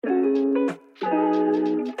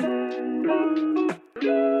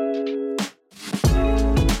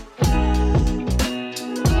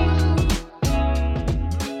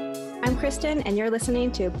Kristen, and you're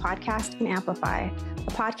listening to Podcast and Amplify,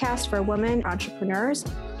 a podcast for women entrepreneurs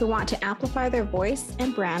who want to amplify their voice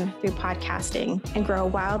and brand through podcasting and grow a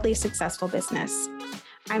wildly successful business.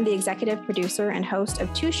 I'm the executive producer and host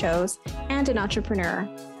of 2 shows and an entrepreneur,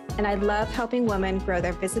 and I love helping women grow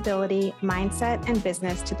their visibility, mindset, and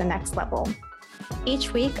business to the next level.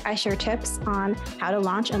 Each week, I share tips on how to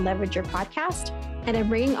launch and leverage your podcast, and I'm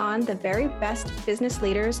bringing on the very best business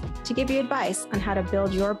leaders to give you advice on how to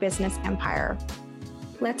build your business empire.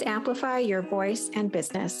 Let's amplify your voice and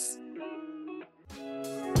business.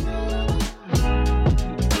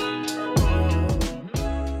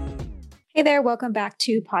 Hey there, welcome back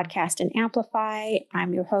to Podcast and Amplify.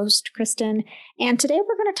 I'm your host, Kristen, and today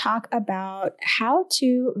we're going to talk about how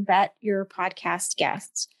to vet your podcast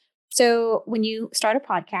guests. So when you start a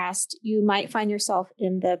podcast, you might find yourself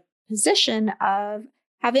in the position of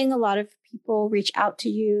having a lot of people reach out to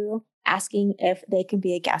you asking if they can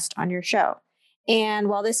be a guest on your show. And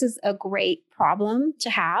while this is a great problem to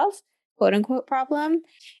have, quote unquote problem,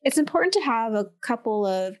 it's important to have a couple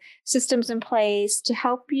of systems in place to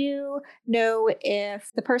help you know if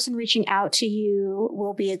the person reaching out to you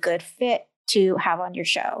will be a good fit to have on your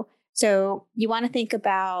show. So you want to think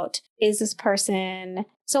about, is this person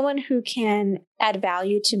someone who can add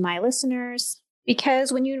value to my listeners?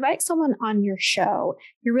 Because when you invite someone on your show,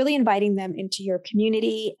 you're really inviting them into your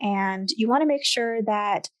community, and you want to make sure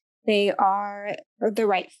that they are the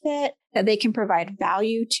right fit, that they can provide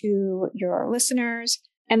value to your listeners,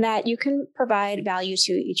 and that you can provide value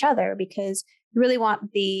to each other, because you really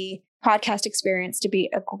want the podcast experience to be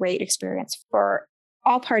a great experience for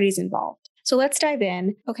all parties involved. So let's dive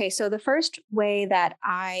in. Okay, so the first way that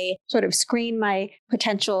I sort of screen my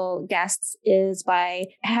potential guests is by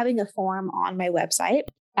having a form on my website.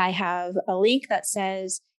 I have a link that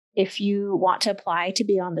says, if you want to apply to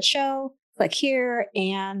be on the show, click here,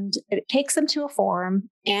 and it takes them to a form,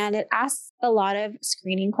 and it asks a lot of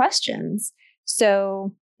screening questions.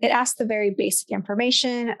 So it asks the very basic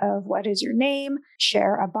information of what is your name,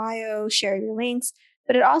 share a bio, share your links.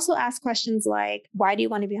 But it also asks questions like, why do you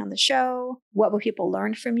want to be on the show? What will people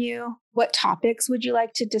learn from you? What topics would you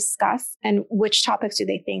like to discuss? And which topics do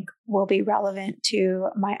they think will be relevant to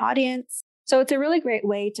my audience? So it's a really great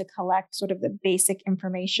way to collect sort of the basic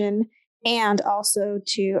information and also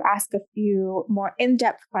to ask a few more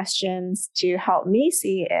in-depth questions to help me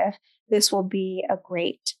see if this will be a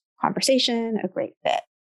great conversation, a great fit.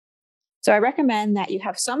 So I recommend that you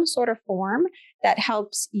have some sort of form that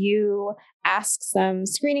helps you ask some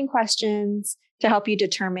screening questions to help you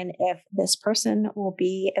determine if this person will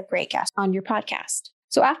be a great guest on your podcast.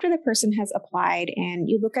 So after the person has applied and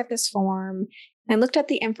you look at this form and looked at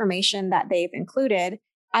the information that they've included,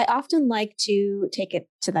 I often like to take it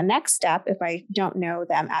to the next step if I don't know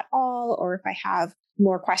them at all, or if I have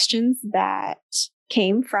more questions that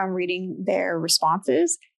came from reading their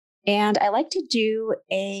responses. And I like to do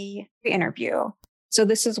a interview. So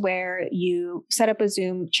this is where you set up a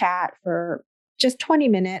Zoom chat for just 20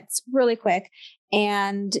 minutes, really quick,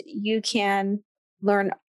 and you can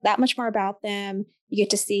learn that much more about them. You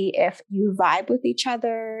get to see if you vibe with each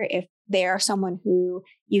other, if they are someone who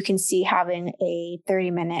you can see having a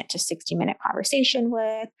 30-minute to 60-minute conversation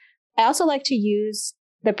with. I also like to use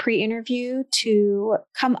the pre-interview to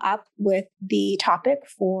come up with the topic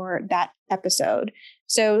for that episode.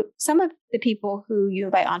 So some of the people who you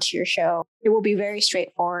invite onto your show, it will be very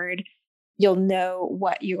straightforward. You'll know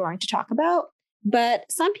what you're going to talk about. But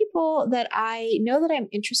some people that I know that I'm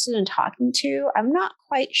interested in talking to, I'm not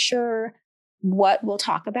quite sure what we'll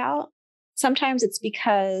talk about. Sometimes it's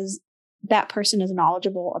because that person is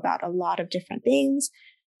knowledgeable about a lot of different things.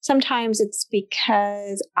 Sometimes it's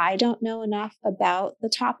because I don't know enough about the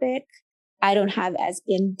topic. I don't have as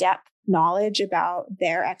in-depth knowledge about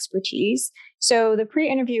their expertise. So the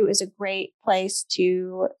pre-interview is a great place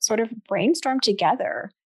to sort of brainstorm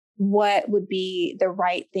together what would be the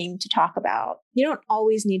right thing to talk about. You don't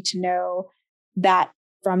always need to know that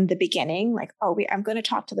from the beginning, like, I'm going to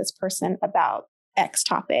talk to this person about X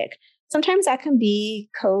topic. Sometimes that can be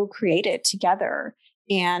co-created together.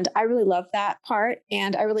 And I really love that part.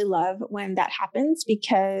 And I really love when that happens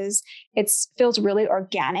because it feels really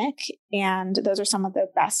organic. And those are some of the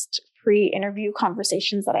best pre-interview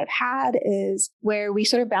conversations that I've had, is where we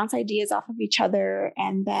sort of bounce ideas off of each other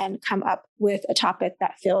and then come up with a topic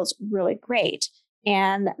that feels really great.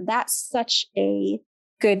 And that's such a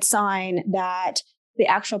good sign that the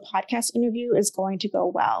actual podcast interview is going to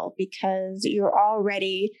go well, because you're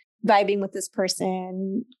already vibing with this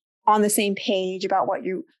person, on the same page about what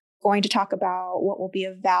you're going to talk about, what will be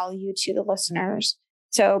of value to the listeners.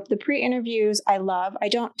 So the pre-interviews I love. I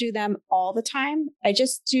don't do them all the time. I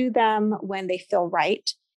just do them when they feel right.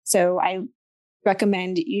 So I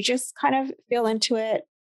recommend you just kind of feel into it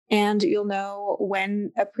and you'll know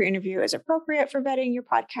when a pre-interview is appropriate for vetting your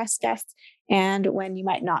podcast guests and when you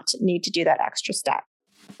might not need to do that extra step.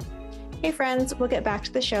 Hey friends, we'll get back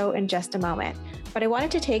to the show in just a moment, but I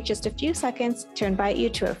wanted to take just a few seconds to invite you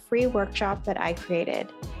to a free workshop that I created.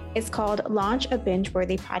 It's called Launch a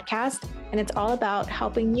Binge-Worthy Podcast, and it's all about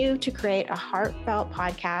helping you to create a heartfelt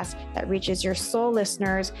podcast that reaches your soul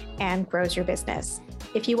listeners and grows your business.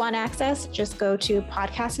 If you want access, just go to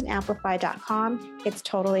podcastandamplify.com. It's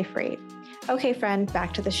totally free. Okay, friend,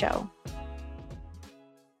 back to the show.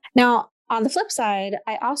 Now, on the flip side,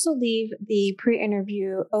 I also leave the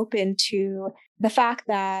pre-interview open to the fact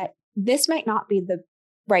that this might not be the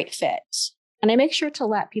right fit. And I make sure to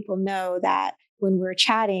let people know that when we're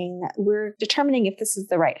chatting, we're determining if this is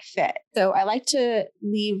the right fit. So I like to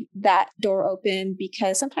leave that door open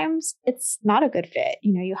because sometimes it's not a good fit.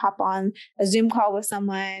 You hop on a Zoom call with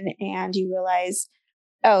someone and you realize,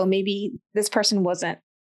 oh, maybe this person wasn't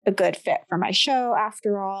a good fit for my show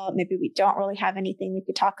after all. Maybe we don't really have anything we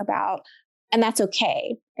could talk about. And that's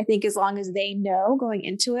okay. I think as long as they know going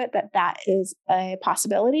into it that that is a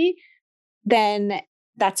possibility, then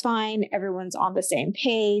that's fine. Everyone's on the same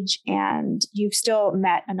page and you've still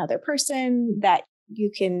met another person that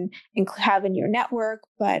you can have in your network,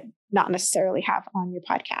 but not necessarily have on your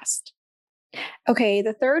podcast. Okay,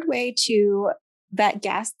 the third way to vet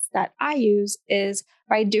guests that I use is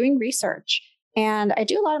by doing research. And I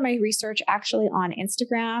do a lot of my research actually on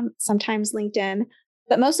Instagram, sometimes LinkedIn,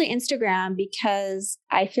 but mostly Instagram because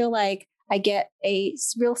I feel like I get a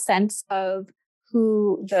real sense of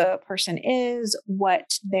who the person is,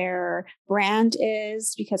 what their brand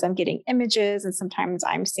is, because I'm getting images and sometimes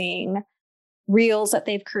I'm seeing reels that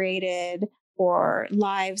they've created or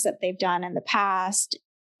lives that they've done in the past.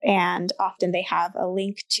 And often they have a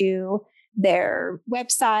link to their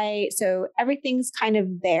website. So everything's kind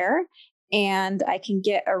of there. And I can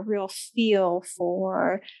get a real feel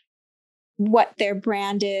for what their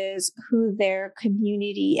brand is, who their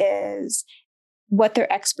community is, what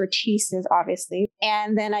their expertise is, obviously.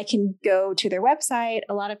 And then I can go to their website.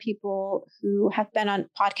 A lot of people who have been on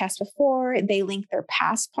podcasts before, they link their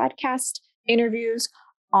past podcast interviews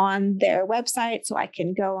on their website. So I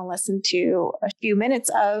can go and listen to a few minutes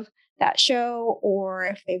of that show, or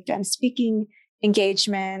if they've done speaking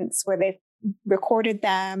engagements where they've recorded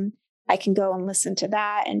them, I can go and listen to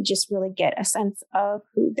that and just really get a sense of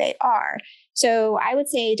who they are. So I would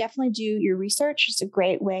say definitely do your research. It's a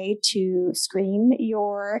great way to screen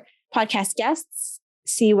your podcast guests,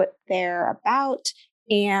 see what they're about,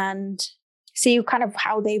 and see kind of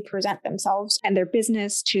how they present themselves and their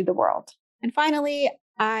business to the world. And finally,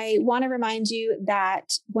 I want to remind you that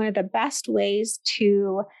one of the best ways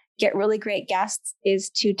to get really great guests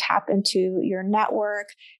is to tap into your network.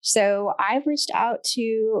 So I've reached out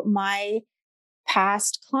to my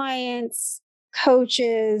past clients,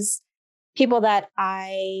 coaches, people that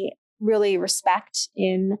I really respect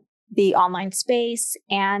in the online space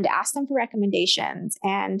and asked them for recommendations.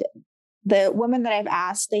 And the women that I've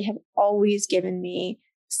asked, they have always given me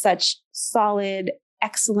such solid,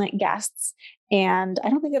 excellent guests. And I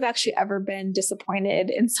don't think I've actually ever been disappointed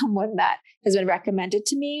in someone that has been recommended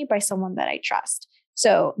to me by someone that I trust.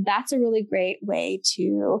 So that's a really great way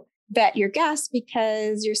to vet your guests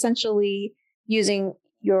because you're essentially using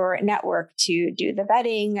your network to do the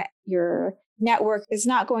vetting. Your network is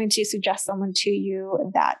not going to suggest someone to you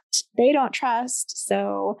that they don't trust.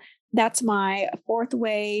 So that's my fourth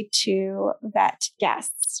way to vet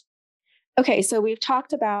guests. Okay, so we've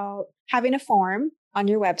talked about having a form on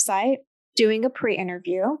your website, doing a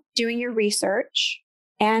pre-interview, doing your research,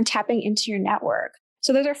 and tapping into your network.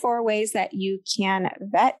 So those are 4 ways that you can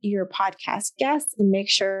vet your podcast guests and make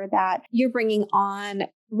sure that you're bringing on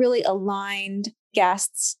really aligned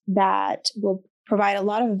guests that will provide a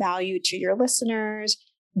lot of value to your listeners,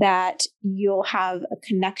 that you'll have a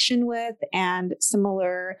connection with and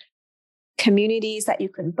similar communities that you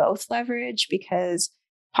can both leverage, because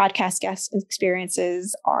podcast guest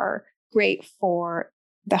experiences are great for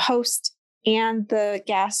the host and the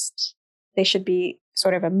guest. They should be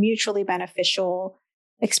sort of a mutually beneficial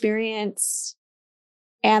experience.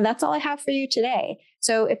 And that's all I have for you today.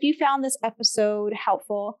 So if you found this episode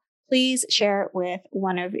helpful, please share it with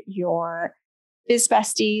one of your biz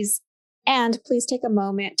besties. And please take a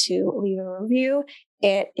moment to leave a review.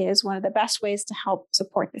 It is one of the best ways to help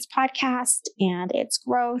support this podcast and its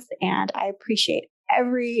growth. And I appreciate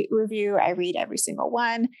every review. I read every single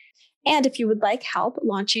one. And if you would like help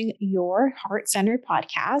launching your heart-centered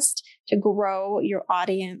podcast to grow your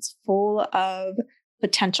audience full of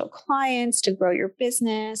potential clients, to grow your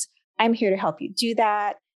business, I'm here to help you do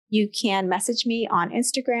that. You can message me on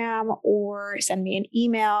Instagram or send me an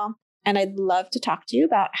email, and I'd love to talk to you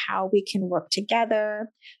about how we can work together.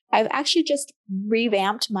 I've actually just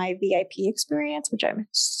revamped my VIP experience, which I'm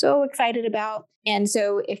so excited about. And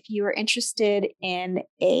so if you are interested in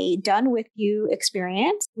a done with you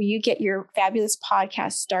experience, where you get your fabulous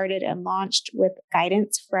podcast started and launched with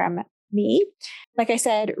guidance from me, like I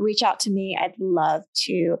said, reach out to me. I'd love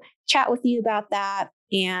to chat with you about that.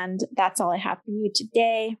 And that's all I have for you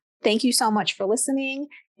today. Thank you so much for listening,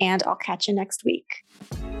 and I'll catch you next week.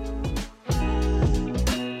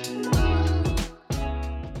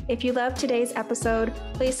 If you loved today's episode,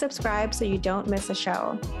 please subscribe so you don't miss a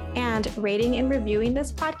show. And rating and reviewing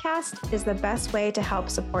this podcast is the best way to help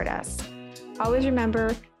support us. Always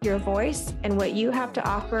remember, your voice and what you have to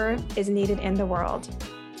offer is needed in the world.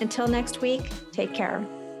 Until next week, take care.